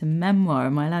moving on to memoir.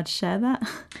 Am I allowed to share that?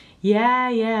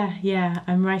 Yeah.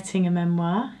 I'm writing a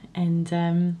memoir,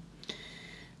 and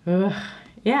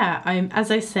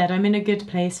as I said, I'm in a good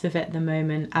place with it at the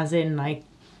moment, as in like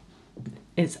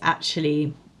it's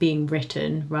actually being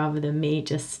written rather than me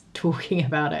just talking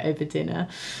about it over dinner,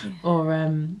 or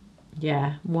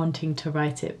wanting to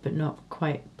write it but not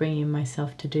quite bringing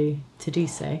myself to do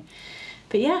so.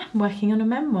 But yeah, I'm working on a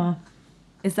memoir.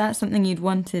 Is that something you'd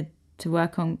wanted to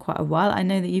work on quite a while? I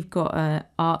know that you've got an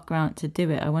art grant to do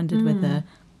it. I wondered whether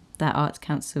that Arts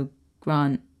Council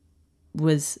grant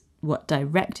was what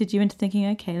directed you into thinking,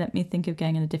 okay, let me think of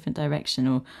going in a different direction,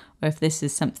 or if this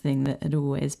is something that had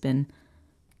always been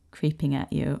creeping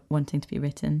at you, wanting to be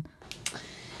written.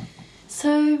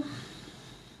 So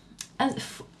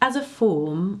as a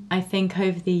form, I think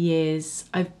over the years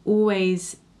I've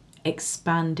always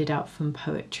expanded out from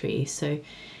poetry. So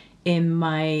in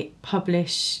my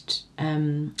published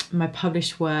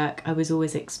work, I was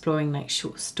always exploring like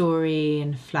short story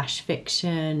and flash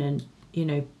fiction and, you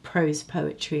know, prose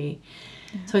poetry.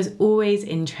 So I was always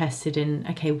interested in,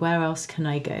 okay, where else can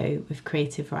I go with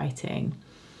creative writing?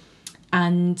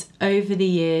 And over the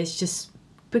years just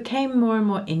became more and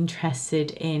more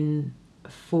interested in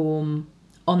form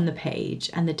on the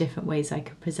page and the different ways I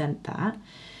could present that.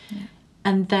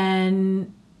 And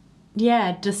then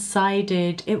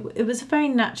decided it was a very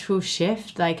natural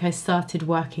shift. Like I started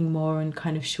working more on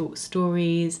kind of short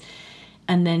stories,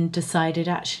 and then decided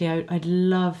actually I'd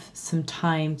love some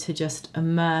time to just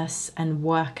immerse and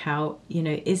work out, you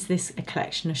know, is this a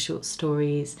collection of short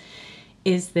stories?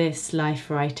 Is this life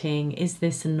writing? Is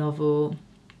this a novel?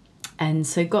 And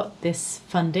so got this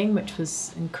funding, which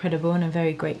was incredible, and I'm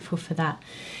very grateful for that.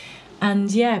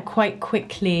 And quite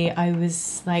quickly I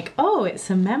was like, oh, it's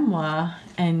a memoir.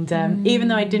 And even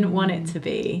though I didn't want it to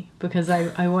be, because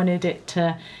I wanted it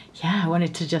to, I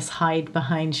wanted to just hide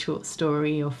behind short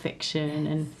story or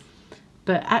fiction.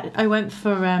 But I went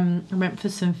for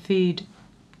some food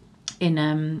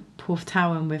in Porth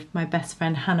Towern with my best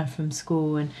friend Hannah from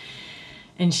school,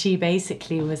 and she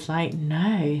basically was like,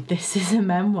 no, this is a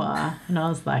memoir. And I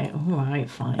was like, all right,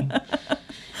 fine.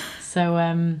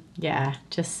 So,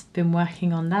 just been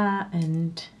working on that.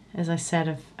 And as I said,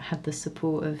 I've had the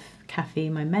support of Kathy,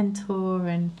 my mentor.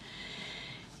 And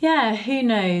yeah, who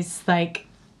knows? Like,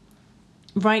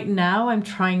 right now, I'm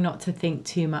trying not to think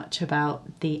too much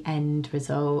about the end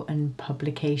result and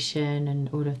publication and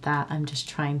all of that. I'm just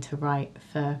trying to write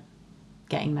for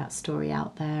getting that story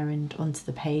out there and onto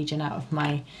the page and out of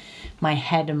my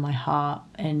head and my heart.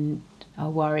 And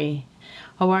I'll worry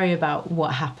about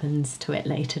what happens to it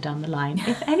later down the line.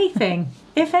 If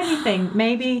anything,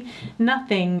 maybe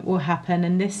nothing will happen,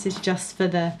 and this is just for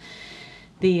the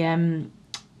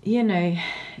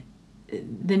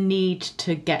need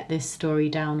to get this story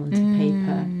down onto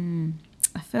paper.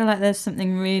 I feel like there's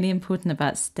something really important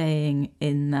about staying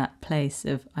in that place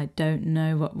of, I don't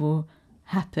know what will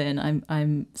happen.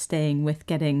 I'm staying with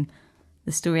getting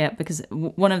the story out, because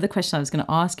one of the questions I was going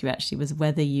to ask you actually was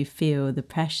whether you feel the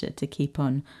pressure to keep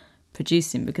on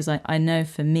producing, because I know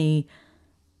for me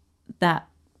that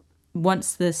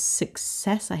once the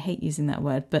success, I hate using that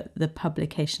word, but the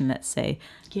publication, let's say,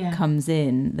 comes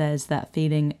in, there's that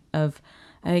feeling of,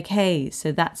 okay,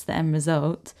 so that's the end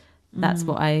result. That's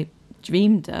what I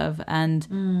dreamed of.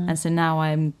 And so now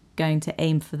I'm going to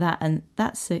aim for that. And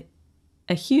that's a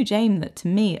huge aim that to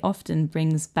me often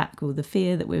brings back all the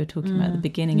fear that we were talking about at the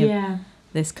beginning of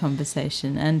this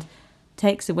conversation, and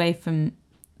takes away from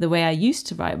the way I used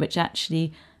to write, which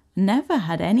actually never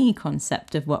had any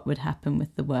concept of what would happen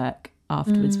with the work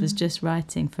afterwards, was just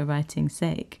writing for writing's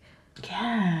sake.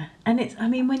 Yeah. And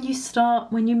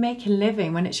when you make a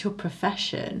living, when it's your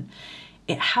profession,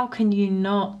 how can you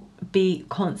not be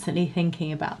constantly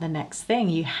thinking about the next thing?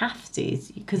 You have to,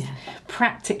 because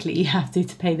practically you have to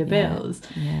pay the bills.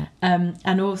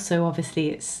 And also obviously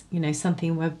it's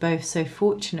something we're both so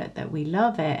fortunate that we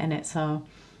love it, and it's our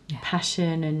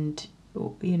passion, and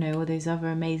all those other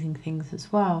amazing things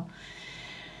as well.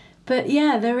 But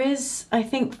there is, I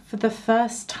think, for the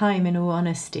first time, in all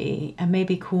honesty, and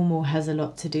maybe Cornwall has a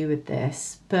lot to do with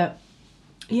this, but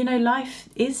life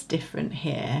is different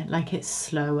here. Like, it's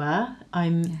slower.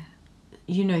 I'm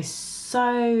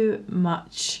so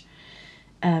much,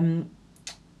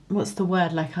 what's the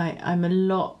word? Like, I'm a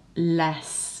lot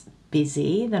less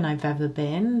busy than I've ever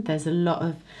been.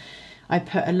 I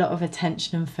put a lot of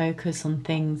attention and focus on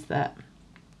things that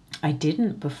I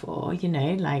didn't before,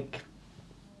 like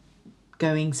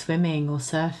going swimming or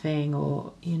surfing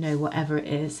or, whatever it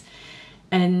is.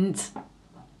 And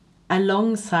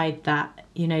alongside that,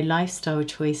 lifestyle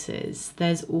choices,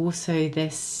 there's also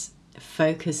this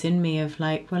focus in me of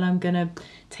like, well, I'm going to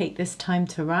take this time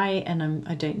to write, and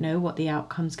I don't know what the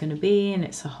outcome's going to be, and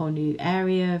it's a whole new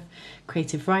area of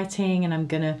creative writing, and I'm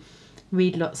going to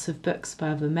read lots of books by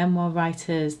other memoir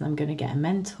writers, and I'm going to get a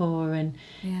mentor, and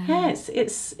it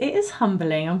is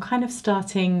humbling. I'm kind of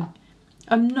starting.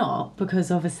 I'm not,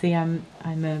 because obviously I've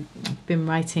been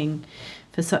writing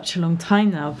for such a long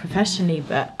time now professionally,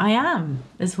 but I am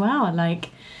as well.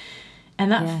 Like,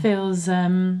 and that feels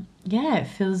it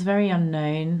feels very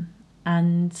unknown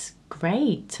and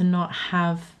great to not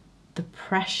have the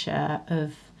pressure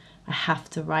of, I have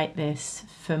to write this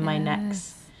for my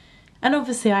next. And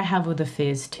obviously I have all the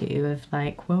fears too of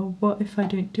like, well, what if I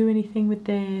don't do anything with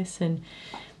this, and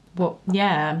what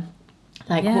will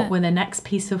the next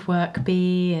piece of work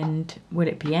be, and would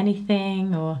it be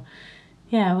anything, or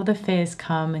all the fears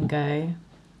come and go.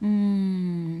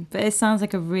 But it sounds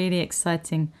like a really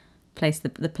exciting place,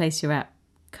 the place you're at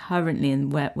currently,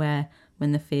 and where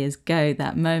when the fears go,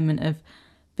 that moment of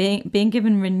being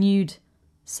given renewed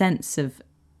sense of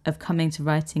coming to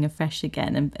writing afresh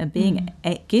again, and being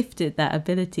gifted that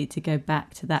ability to go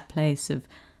back to that place of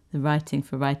the writing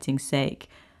for writing's sake.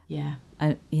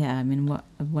 I mean, what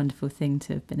a wonderful thing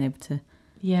to have been able to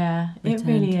it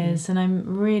really is. And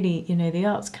I'm really, the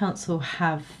Arts Council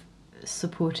have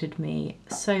supported me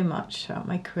so much throughout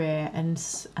my career, and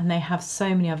they have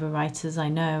so many other writers I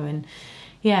know, and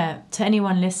to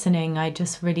anyone listening, I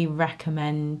just really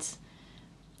recommend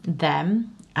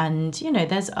them. And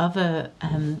there's other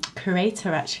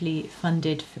curator actually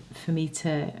funded for me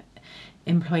to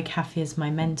employ Kathy as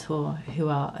my mentor, who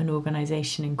are an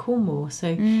organisation in Cornwall.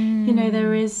 So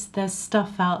there's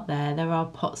stuff out there. There are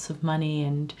pots of money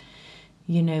and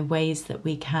ways that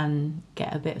we can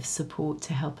get a bit of support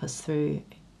to help us through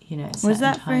Was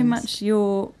that times. Very much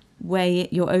your way,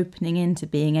 your opening into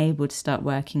being able to start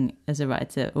working as a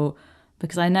writer? Or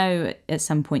because I know at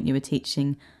some point you were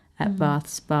teaching at Bath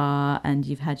Spa, and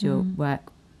you've had your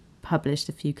work published,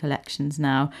 a few collections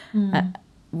now.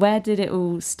 Where did it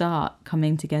all start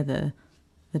coming together?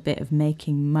 The bit of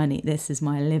making money, this is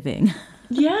my living.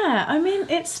 Yeah, I mean,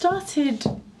 it started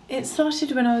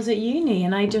when I was at uni,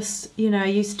 and I just, I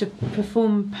used to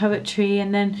perform poetry,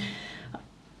 and then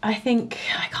I think,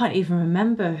 I can't even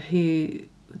remember who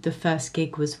the first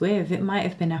gig was with. It might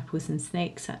have been Apples and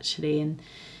Snakes, actually, and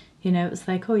it was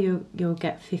like, oh, you'll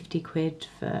get 50 quid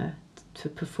to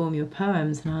perform your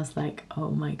poems, and I was like,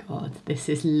 oh my god, this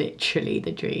is literally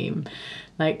the dream,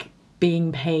 like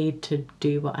being paid to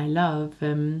do what I love.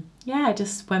 I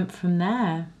just went from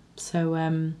there. So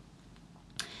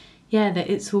that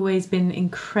it's always been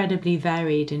incredibly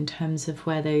varied in terms of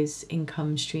where those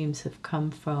income streams have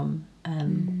come from.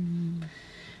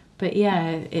 But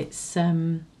yeah, it's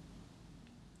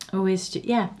always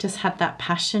just had that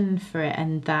passion for it,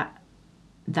 and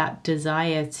that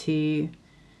desire to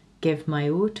give my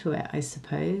all to it, I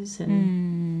suppose.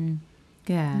 And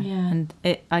and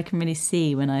I can really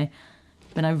see when I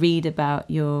read about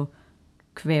your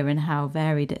career and how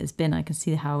varied it has been, I can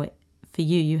see how for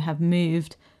you have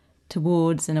moved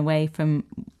towards and away from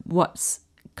what's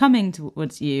coming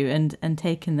towards you, and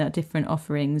taken the different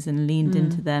offerings and leaned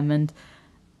into them,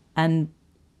 and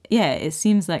it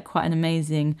seems like quite an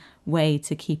amazing way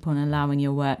to keep on allowing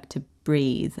your work to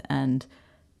breathe and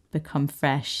become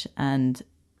fresh and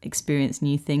experience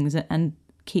new things and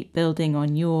keep building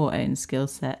on your own skill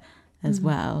set as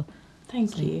well.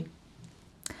 Thank you.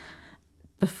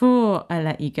 Before I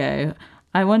let you go,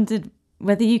 I wondered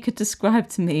whether you could describe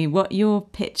to me what your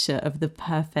picture of the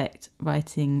perfect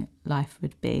writing life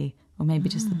would be, or maybe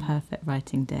just the perfect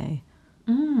writing day.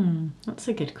 That's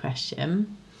a good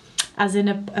question. As in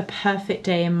a perfect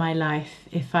day in my life,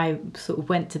 if I sort of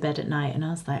went to bed at night and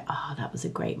I was like, oh, that was a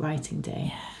great writing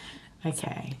day. Yeah,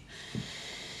 okay.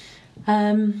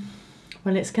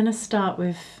 Well, it's going to start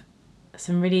with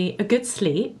a good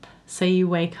sleep. So you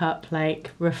wake up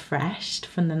like refreshed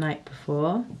from the night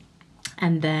before,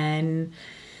 and then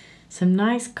some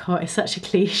nice coffee. It's such a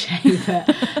cliche,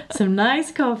 but some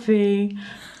nice coffee,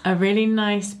 a really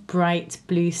nice bright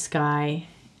blue sky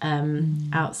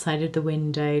outside of the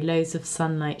window, loads of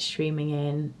sunlight streaming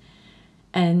in.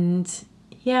 And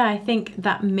I think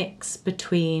that mix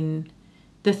between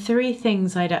the three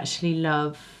things I'd actually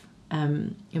love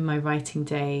in my writing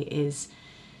day is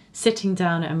sitting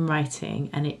down and writing,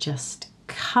 and it just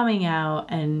coming out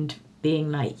and being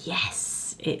like,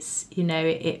 yes, it's,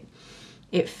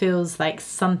 it feels like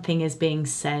something is being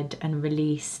said and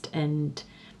released, and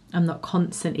I'm not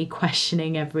constantly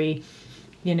questioning every,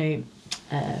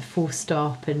 full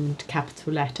stop and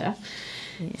capital letter.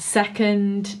 Yeah.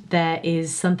 Second, there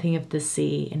is something of the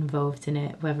sea involved in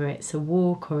it, whether it's a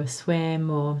walk or a swim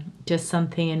or just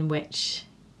something in which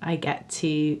I get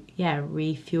to,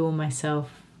 refuel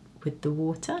myself with the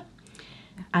water.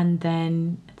 And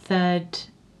then third,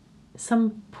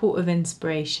 some port of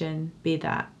inspiration, be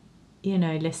that,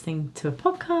 listening to a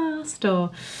podcast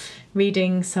or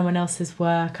reading someone else's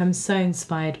work. I'm so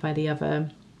inspired by the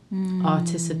other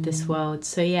artists of this world.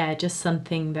 So just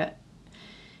something that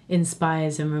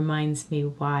inspires and reminds me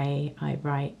why I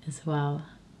write as well.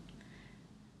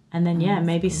 And then,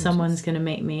 maybe someone's going to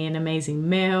make me an amazing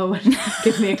meal and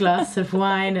give me a glass of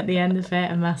wine at the end of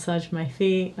it and massage my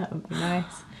feet. That would be nice.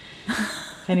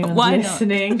 If anyone's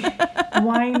listening,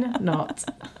 why not?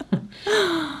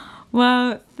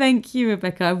 Well, thank you,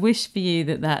 Rebecca. I wish for you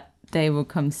that day will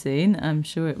come soon. I'm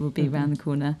sure it will be around the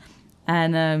corner.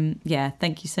 And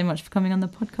thank you so much for coming on the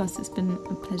podcast. It's been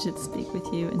a pleasure to speak with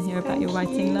you and hear about your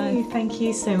writing life. Thank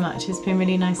you so much. It's been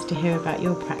really nice to hear about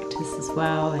your practice as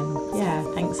well. And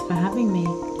thanks for having me.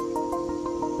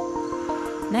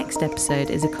 Next episode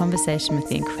is a conversation with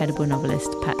the incredible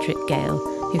novelist Patrick Gale,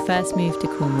 who first moved to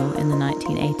Cornwall in the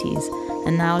 1980s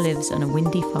and now lives on a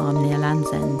windy farm near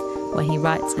Land's End, where he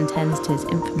writes and tends to his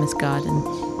infamous garden.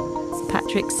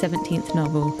 Patrick's 17th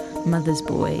novel, Mother's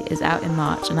Boy, is out in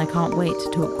March, and I can't wait to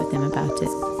talk with him about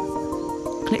it.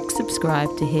 Click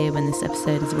subscribe to hear when this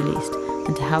episode is released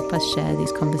and to help us share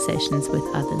these conversations with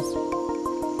others.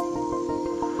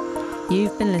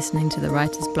 You've been listening to the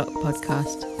Writer's Block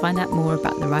podcast. Find out more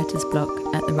about the Writer's Block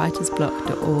at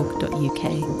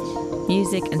thewritersblock.org.uk.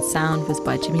 Music and sound was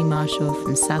by Jimmy Marshall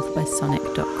from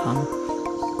southwestsonic.com.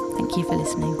 Thank you for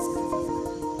listening.